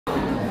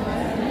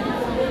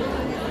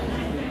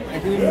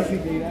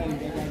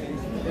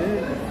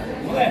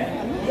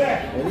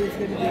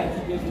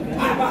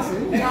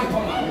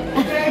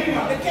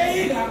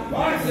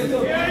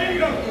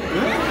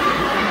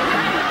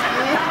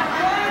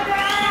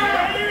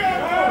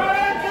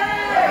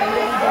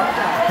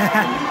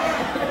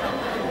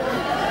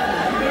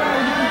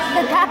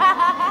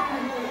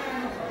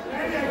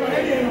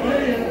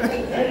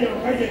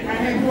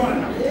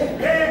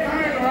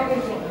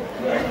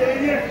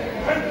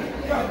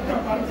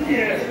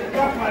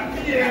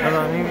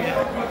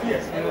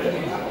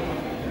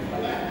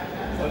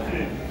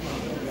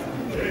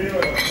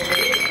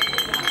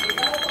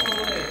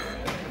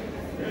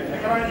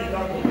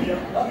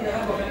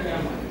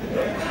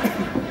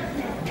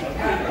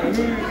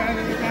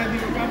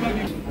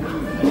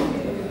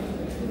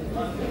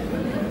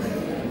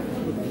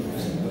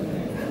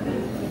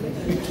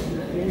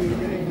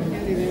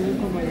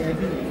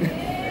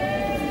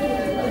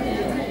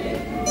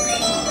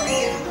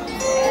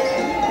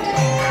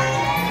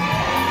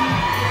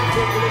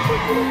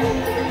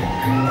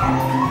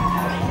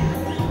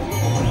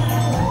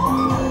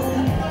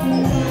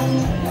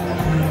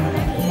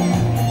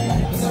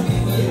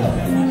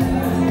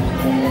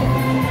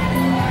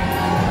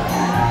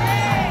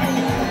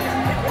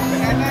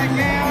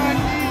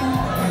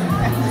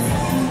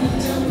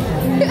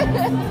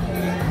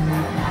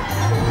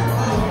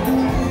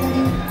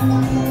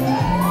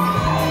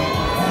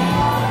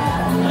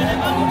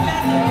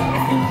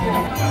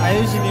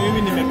Aishi ni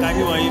mimi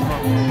nimekaliwa hivyo.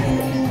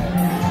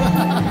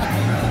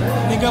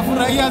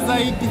 Nikafurahia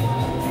zaidi.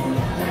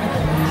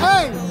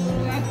 Hey!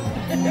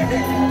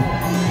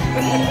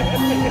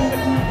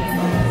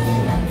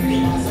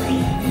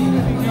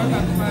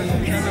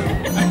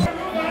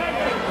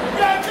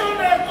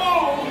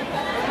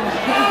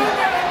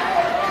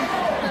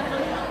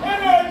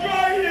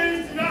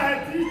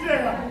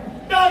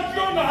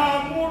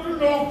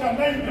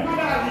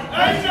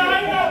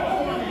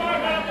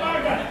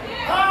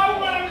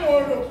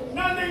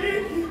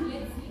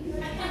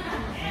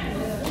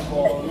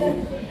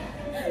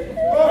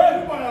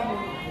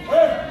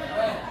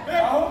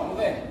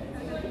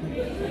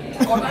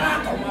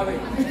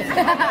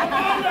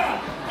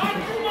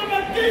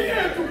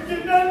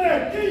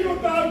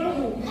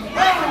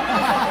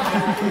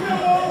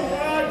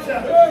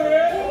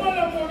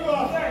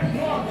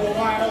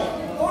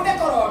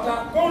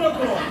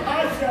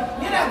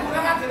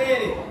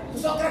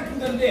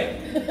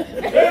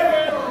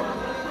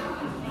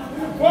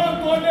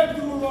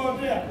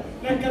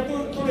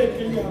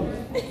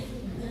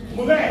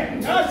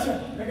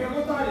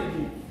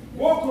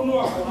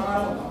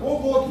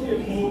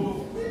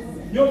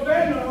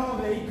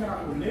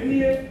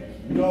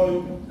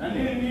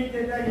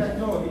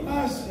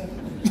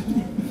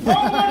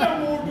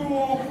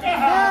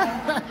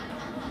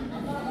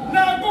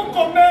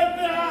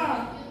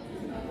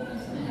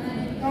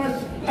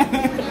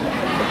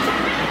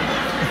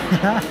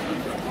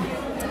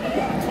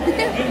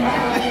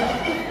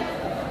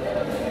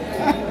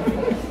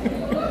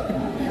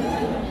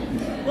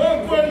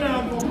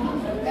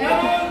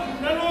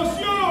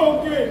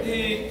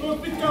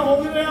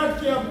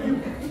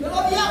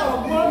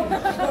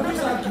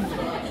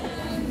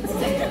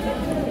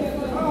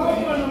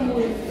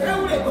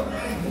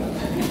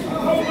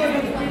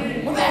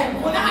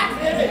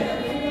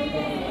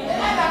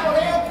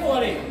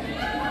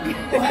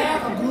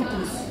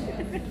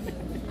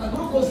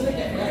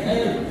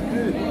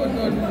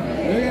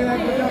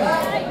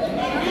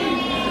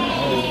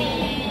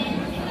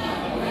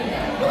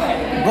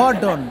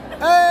 Gordon.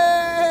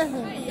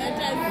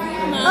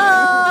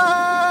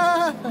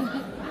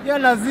 Ya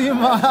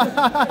lazima.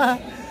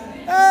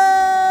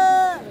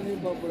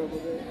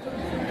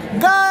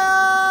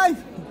 Guys.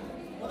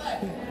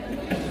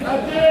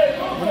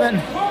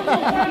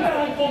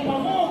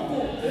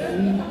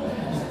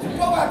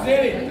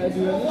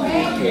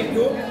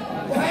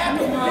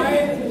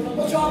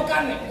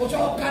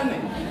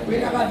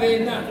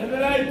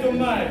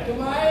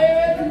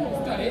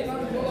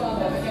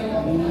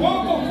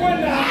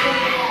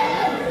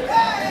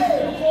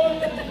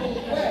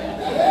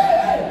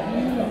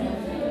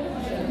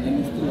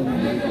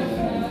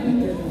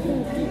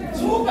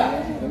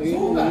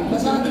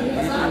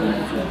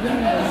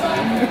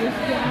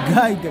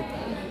 Guy,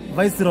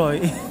 Viceroy.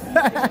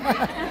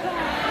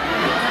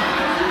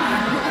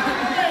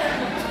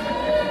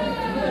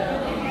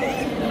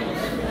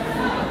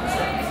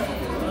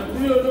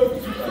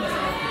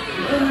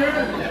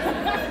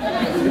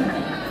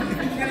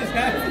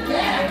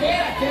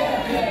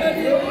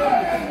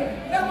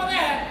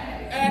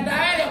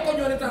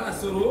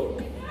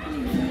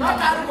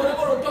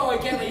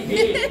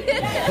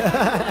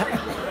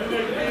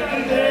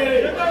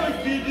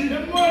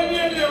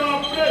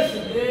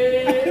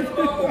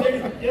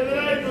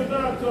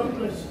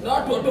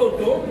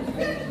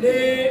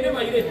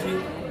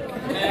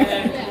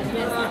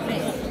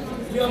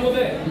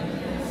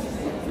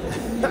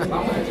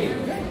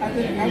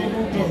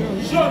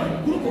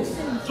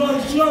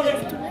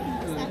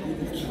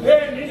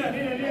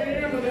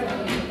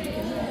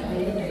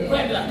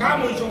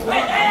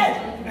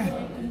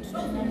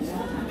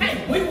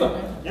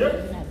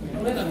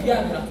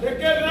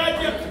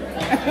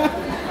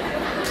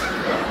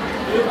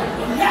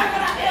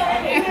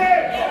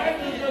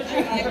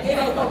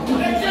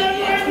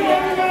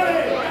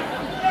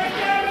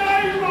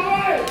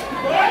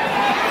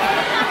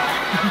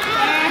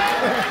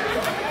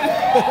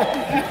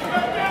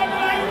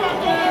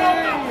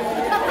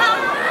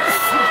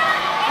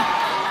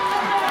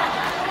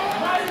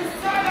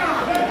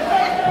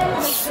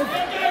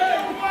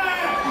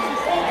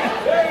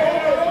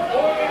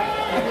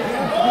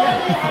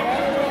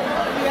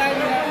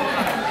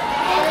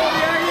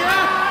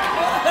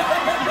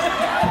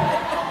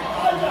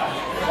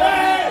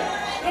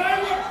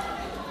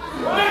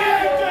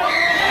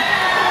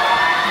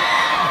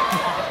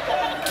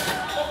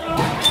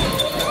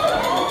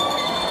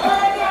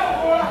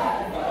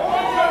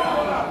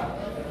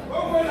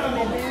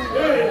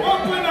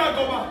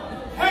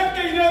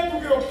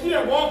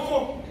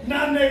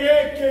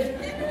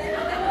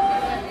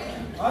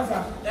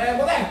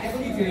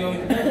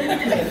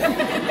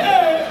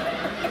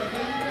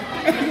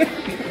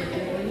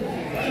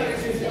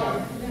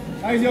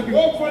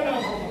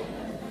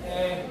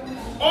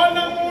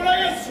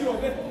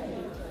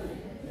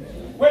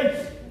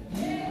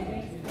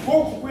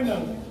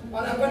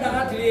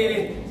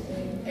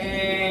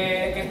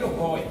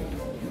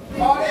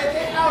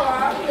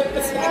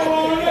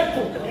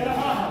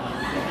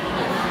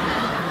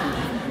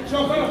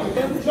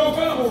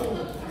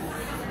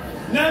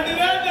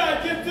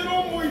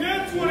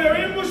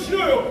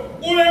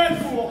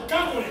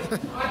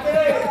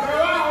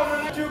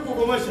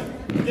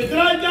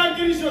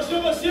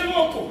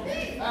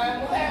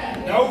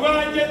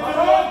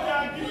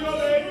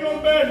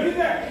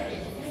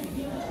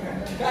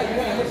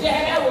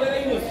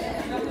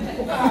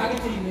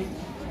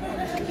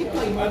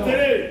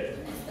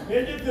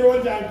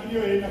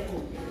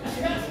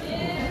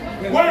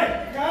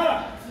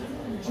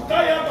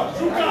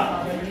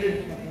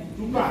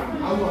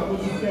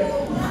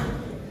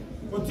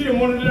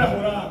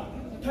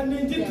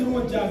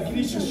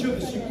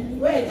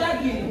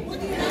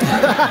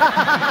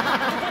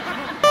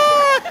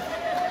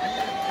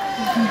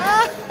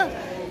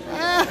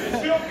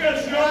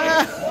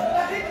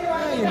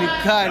 Ini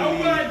kali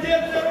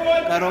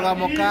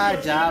Karugamo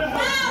Njamba.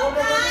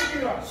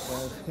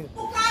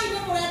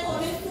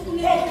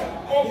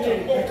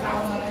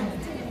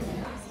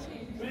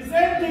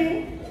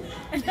 Presenting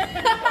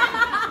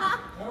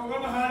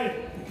Karugamo Hari.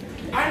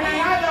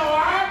 Another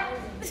one.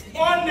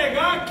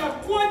 Onega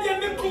kakwaje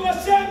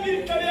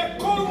ndikubashangiri kare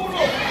Karugamo.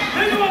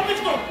 Nani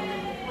watiko?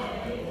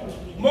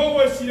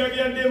 Mowe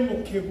siragia ndemo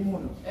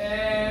kegumono.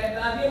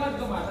 Tadi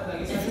matomata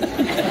tadi.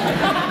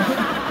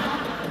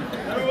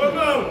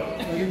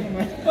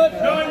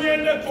 No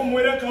nyende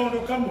kumwira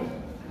kaundu kamwe.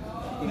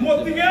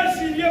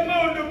 Mutigecirie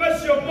maundu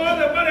macio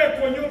mothe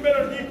marekwo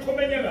nyumbĩro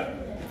ndikũmenyaga.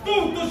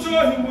 Tũu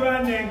tũcohi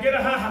mũranengera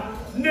haha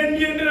nĩ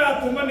niĩ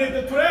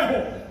ndĩratũmanĩte tũreho.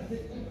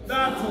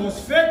 That was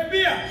fake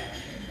beer.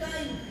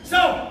 So,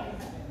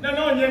 na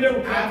no nyende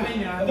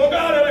gũkĩra. Thoga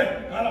harĩ we.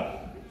 Hala.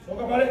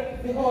 Thoga pale.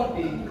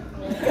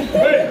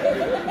 We.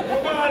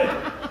 Thoga harĩ.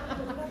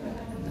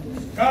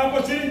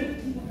 Kaa chini.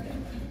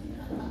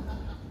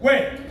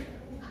 We.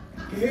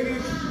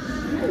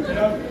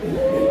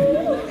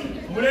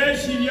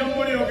 Mureciria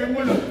muri oge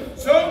muno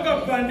songa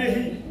pande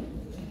hi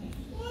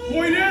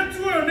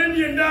muiretu uyu ni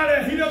nie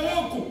ndarehire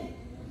guku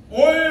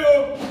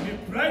uyu ni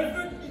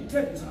private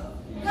detective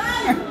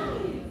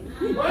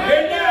uyu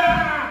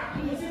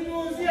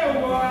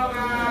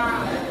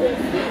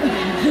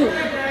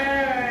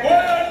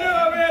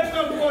niwe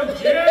wetagwo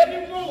Njeri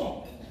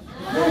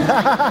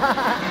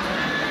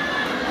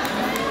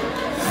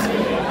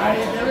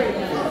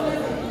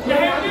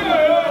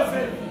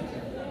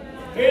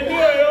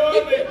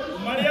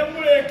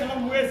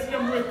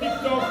Mugo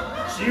TikTok,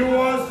 she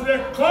was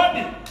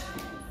recording.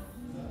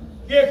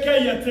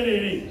 Kaya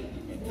terere,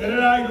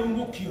 terera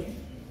irungukio.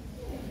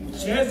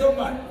 Chezo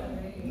man,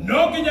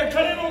 no kinya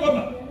kare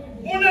rogama.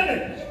 Munene,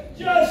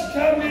 just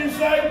come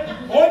inside.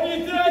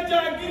 Only three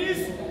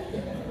jaggies.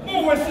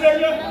 Mo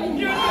weslega.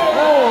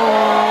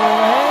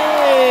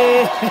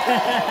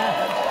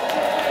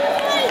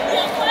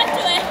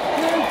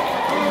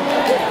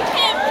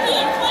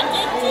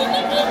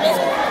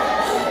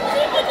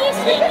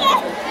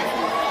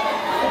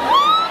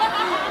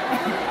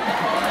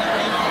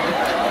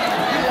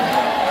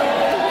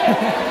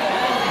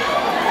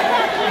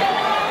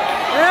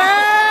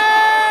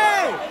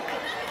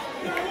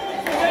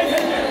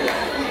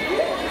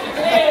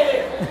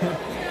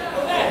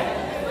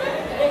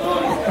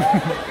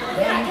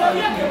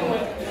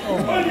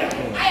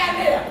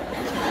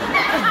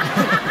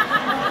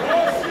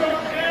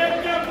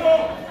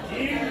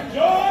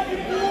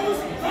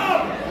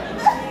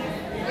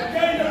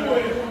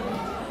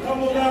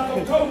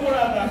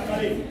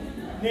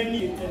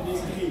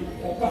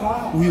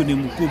 Huyu ni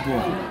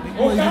mkubwa.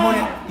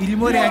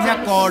 Ilimori ya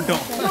Nyakondo.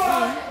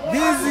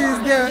 This is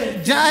the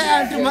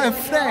giant, my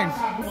friend.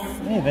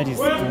 Yeah, that is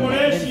cool.